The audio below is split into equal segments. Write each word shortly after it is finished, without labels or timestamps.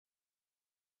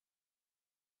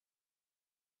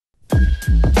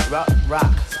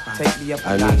Rock, take me up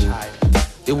a notch higher.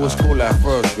 It was cool at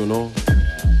first, you know.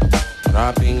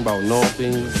 Rapping about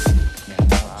nothing.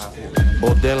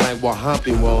 But then like what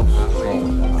happened was,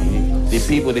 the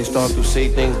people, they start to say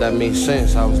things that make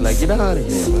sense. I was like, get out of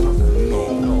here,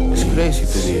 man. It's crazy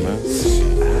to me, man.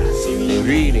 They're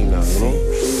reading now, you know.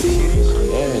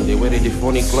 Yeah, and they wear the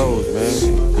funny clothes,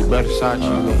 man. The Versace, you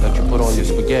know, that you put on your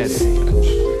spaghetti.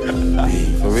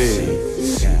 For real.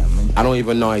 I don't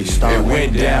even know how he started. It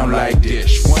went down like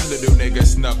this. One little nigga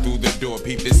snuck through the door,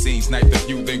 peeped the scene, sniped a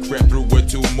few, then crept through with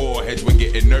two more. Heads were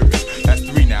getting nervous. That's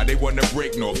three now, they wanna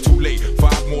break north. Too late,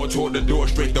 five more toward the door,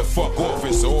 straight the fuck off.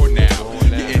 It's on now.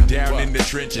 Getting down in the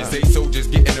trenches. They soldiers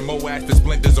getting the Moab the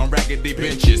splinters on raggedy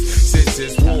benches. Since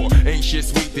it's war, ain't shit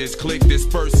sweet. This click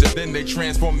dispersive, then they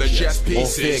transform the chess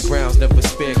pieces. On fairgrounds, never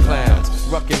spare clowns.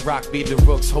 Ruck and rock be the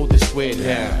rooks, hold the square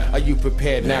down. Are you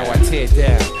prepared now? I tear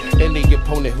down any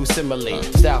opponent who simulate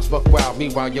styles Buckwild.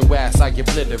 Meanwhile your ass I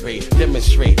obliterate.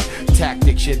 Demonstrate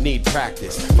tactics you need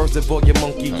practice. First of all your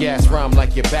monkey ass rhyme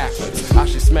like you're backwards. I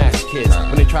should smash kids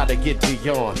when they try to get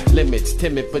beyond limits.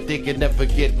 Timid but they can never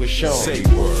get with Sean. Say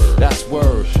word. That's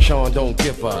word. Sean don't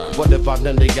give up. What about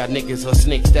none of y'all niggas or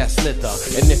snakes that slither?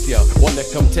 And if you wanna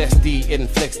come test the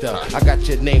inflictor, I got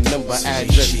your name, number,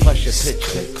 address, plus your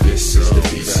picture. This is the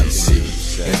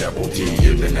BCC and Double D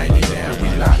in the 99.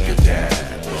 We lock it down.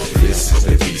 This is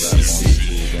the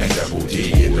BCC and Double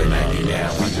D in the 99.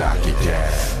 We lock it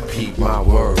down. Repeat my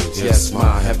words, yes,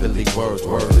 my heavenly words.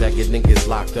 Words that get niggas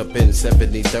locked up in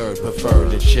 73rd. Prefer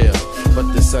to chill,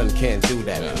 but the sun can't do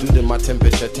that. Due to my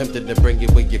temperature, tempted to bring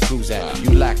it where your cruise at.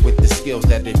 You lack with the skills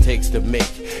that it takes to make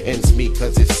ends meet,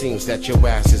 cause it seems that your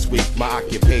ass is weak. My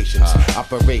occupation's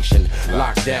operation,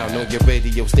 lockdown on your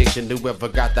radio station. Whoever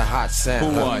got the hot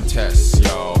sound. Who on test,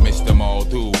 y'all? Mr.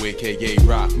 Maldu, aka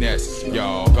Rock Nest,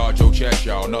 y'all. Guard your chest,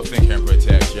 y'all. Nothing can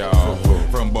protect y'all.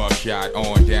 From buckshot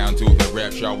on down to the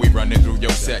rep, y'all. We running through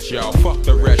your set, y'all. Fuck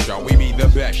the rest, y'all. We be the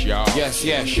best, y'all. Yes,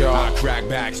 yes, y'all. I crack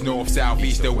backs, north, south,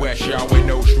 east, and west, y'all. With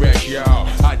no stress, y'all.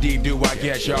 How deep do I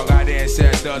get, y'all? Got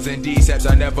ancestors and decepts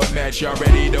I never met, y'all.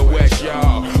 Ready to west,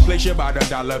 y'all. Place your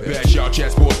 $1 bet, y'all.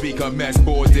 Chessboards become mess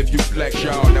boards if you flex,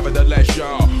 y'all. Nevertheless,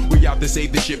 y'all. We out to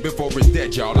save the shit before it's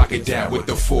dead, y'all. Lock it down with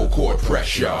the full court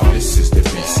press, y'all. This is the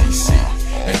BCC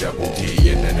and Double D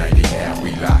in the 99.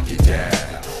 We lock it down.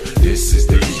 This is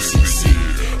the BCC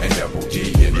and Double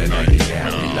D in the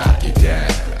 99. We lock it down.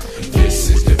 This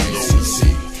is the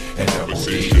BCC and Double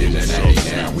D in the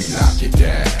 99. We lock it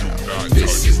down.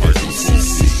 This is the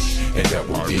BCC and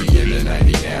Double D in the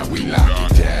 99. We lock